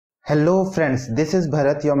Hello friends, this is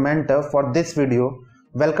Bharat, your mentor for this video.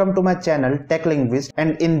 Welcome to my channel TechLinguist,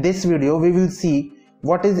 and in this video we will see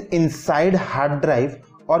what is inside hard drive,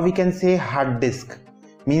 or we can say hard disk.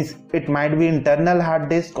 Means it might be internal hard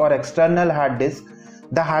disk or external hard disk.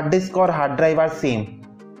 The hard disk or hard drive are same.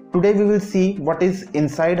 Today we will see what is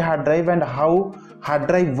inside hard drive and how hard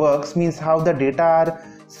drive works, means how the data are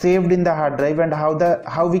saved in the hard drive and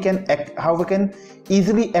how we can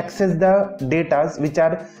easily access the data which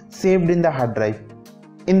are saved in the hard drive.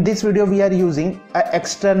 In this video we are using an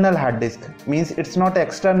external hard disk, means it's not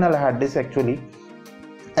external hard disk actually.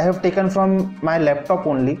 I have taken from my laptop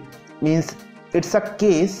only, means it's a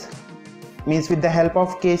case, means with the help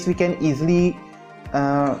of case we can easily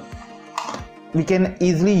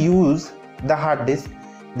use the hard disk.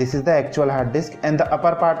 This is the actual hard disk and the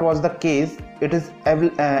upper part was the case.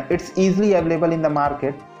 It's easily available in the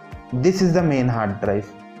market. This is the main hard drive.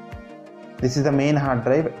 This is the main hard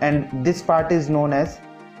drive, and this part is known as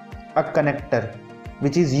a connector,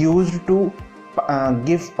 which is used to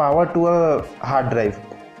give power to a hard drive.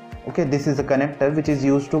 Okay, this is a connector which is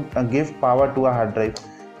used to give power to a hard drive,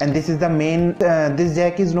 and this is the main. This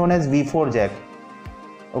jack is known as V4 jack.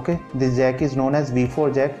 Okay, this jack is known as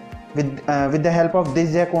V4 jack. With the help of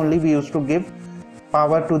this jack only we used to give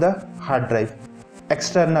power to the hard drive,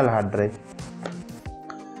 external hard drive.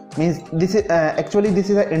 Means this is this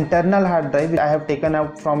is an internal hard drive I have taken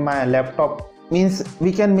out from my laptop. Means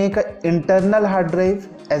we can make an internal hard drive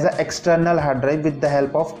as an external hard drive with the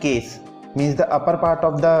help of case. Means the upper part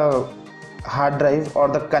of the hard drive or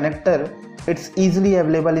the connector, it's easily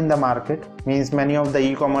available in the market. Means many of the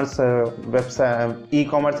e-commerce website,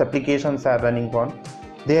 e-commerce applications are running on.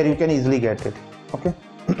 There you can easily get it. Okay.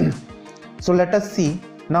 So let us see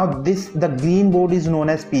now. The green board is known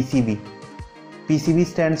as PCB. PCB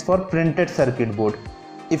stands for printed circuit board.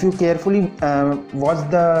 If you carefully watch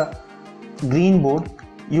the green board,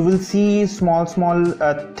 you will see small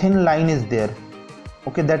thin line is there.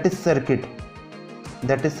 Okay, that is circuit.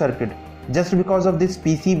 Just because of this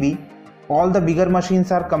PCB, all the bigger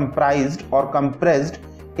machines are comprised or compressed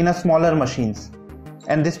in a smaller machines.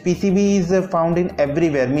 And this PCB is found in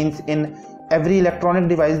everywhere, means in every electronic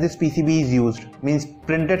device this PCB is used, means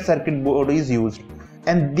printed circuit board is used.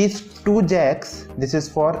 And these two jacks, this is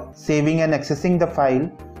for saving and accessing the file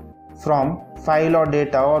from file or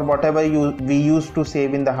data or whatever we used to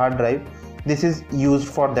save in the hard drive. This is used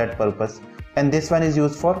for that purpose, and this one is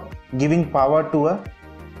used for giving power to a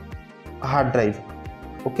hard drive.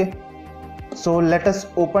 Okay, so let us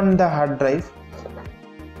open the hard drive.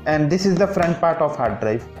 And this is the front part of hard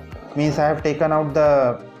drive. Means I have taken out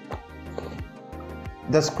the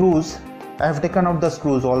screws. I have taken out the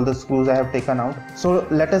screws, all the screws I have taken out. So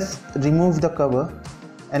let us remove the cover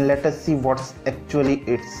and let us see what's actually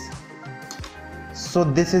it's. So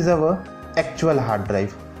this is our actual hard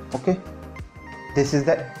drive. Okay, this is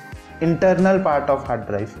the internal part of hard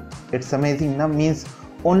drive. It's amazing now. Means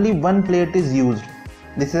only one plate is used.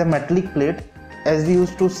 This is a metallic plate. As we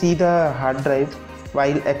used to see the hard drive,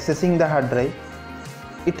 while accessing the hard drive,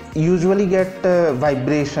 it usually get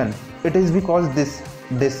vibration. It is because this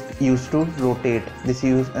disk used to rotate. This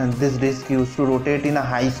disk used to rotate in a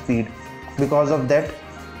high speed. Because of that,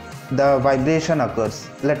 the vibration occurs.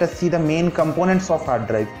 Let us see the main components of hard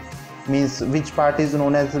drive. Means which part is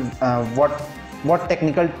known as what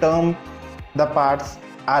technical term the parts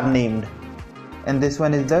are named. And this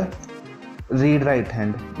one is the read write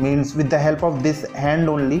hand. Means with the help of this hand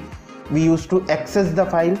only we used to access the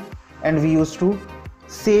file and we used to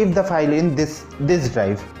save the file in this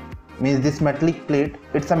drive. Means this metallic plate,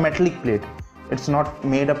 it's a metallic plate. It's not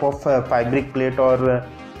made up of fabric plate or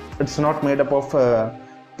it's not made up of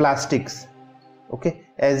plastics. Okay,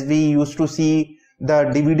 as we used to see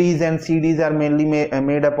the DVDs and CDs are mainly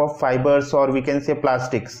made up of fibers, or we can say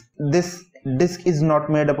plastics. This disc is not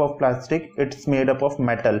made up of plastic, it's made up of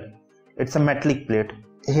metal. It's a metallic plate.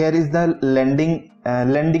 Here is the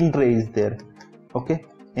landing tray is there. Okay,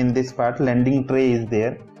 in this part landing tray is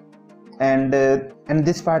there, and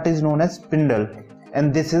this part is known as spindle,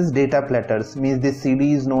 and this is data platters. Means this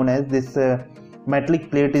CD is known as, this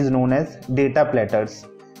metallic plate is known as data platters.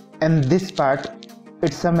 And this part,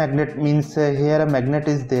 it's a magnet. Means here a magnet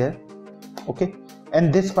is there. Okay,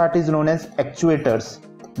 and this part is known as actuators.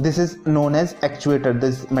 This is known as actuator.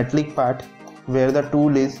 This metallic part where the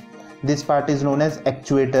tool is, this part is known as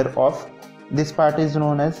actuator of. This part is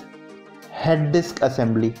known as head disk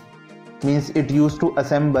assembly. Means it used to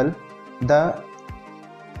assemble the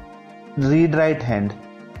read write hand.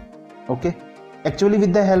 Okay, actually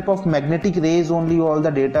with the help of magnetic rays only all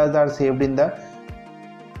the data are saved in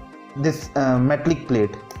this metallic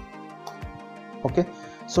plate. Okay,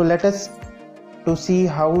 So let us to see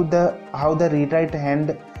how the read write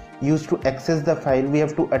hand used to access the file. We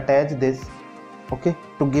have to attach this, okay,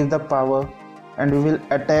 to give the power, and we will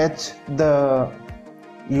attach the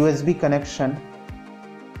USB connection.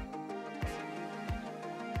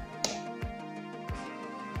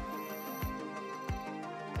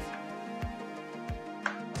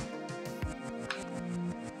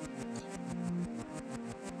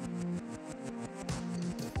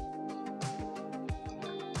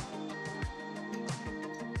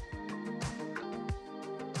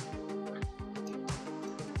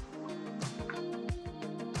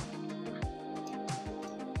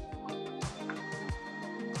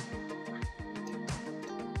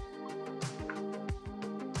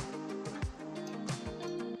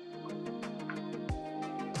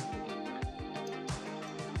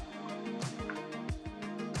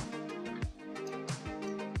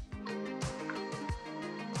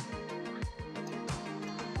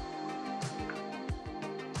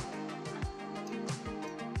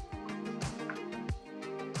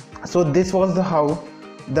 So this was how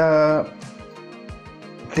the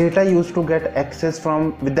data used to get access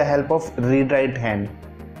from with the help of read write hand.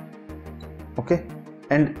 Okay,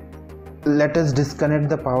 and let us disconnect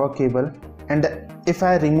the power cable, and if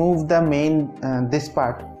I remove the main this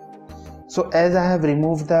part, so as I have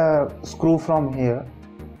removed the screw from here,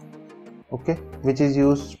 okay, which is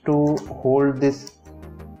used to hold this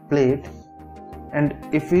plate, and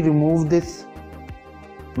if we remove this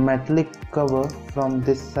metallic cover from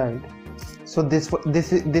this side, so this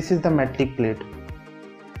is the metallic plate,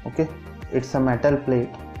 okay, it's a metal plate,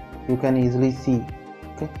 you can easily see,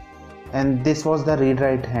 okay, and this was the read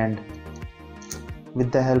write hand.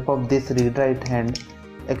 With the help of this read write hand,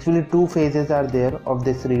 actually two phases are there of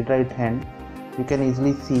this read write hand, you can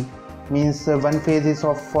easily see, means one phase is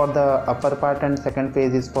for the upper part and second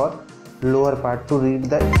phase is for lower part to read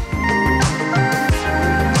the